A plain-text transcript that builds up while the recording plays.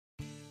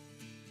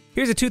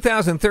Here's a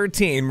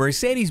 2013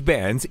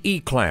 Mercedes-Benz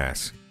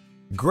E-Class.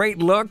 Great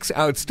looks,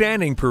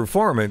 outstanding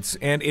performance,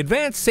 and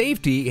advanced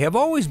safety have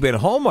always been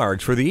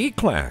hallmarks for the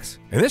E-Class,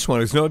 and this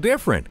one is no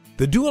different.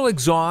 The dual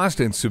exhaust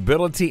and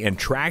stability and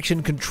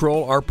traction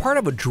control are part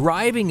of a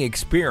driving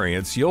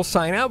experience you'll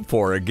sign up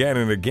for again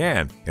and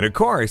again. And of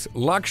course,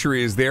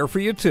 luxury is there for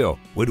you too,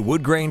 with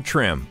wood grain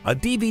trim, a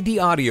DVD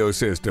audio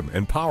system,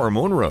 and power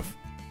moonroof.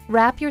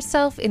 Wrap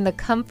yourself in the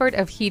comfort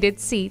of heated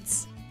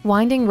seats.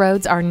 Winding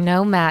roads are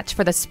no match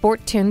for the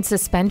sport-tuned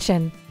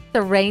suspension.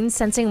 The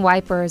rain-sensing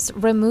wipers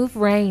remove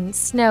rain,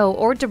 snow,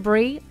 or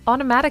debris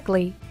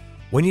automatically.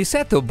 When you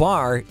set the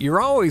bar, you're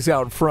always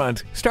out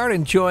front. Start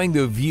enjoying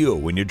the view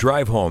when you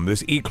drive home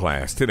this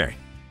E-Class today.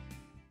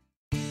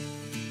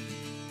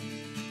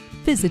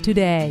 Visit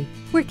today.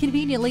 We're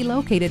conveniently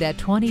located at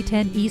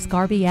 2010 East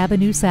Garvey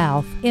Avenue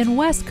South in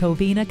West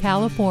Covina,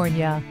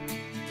 California.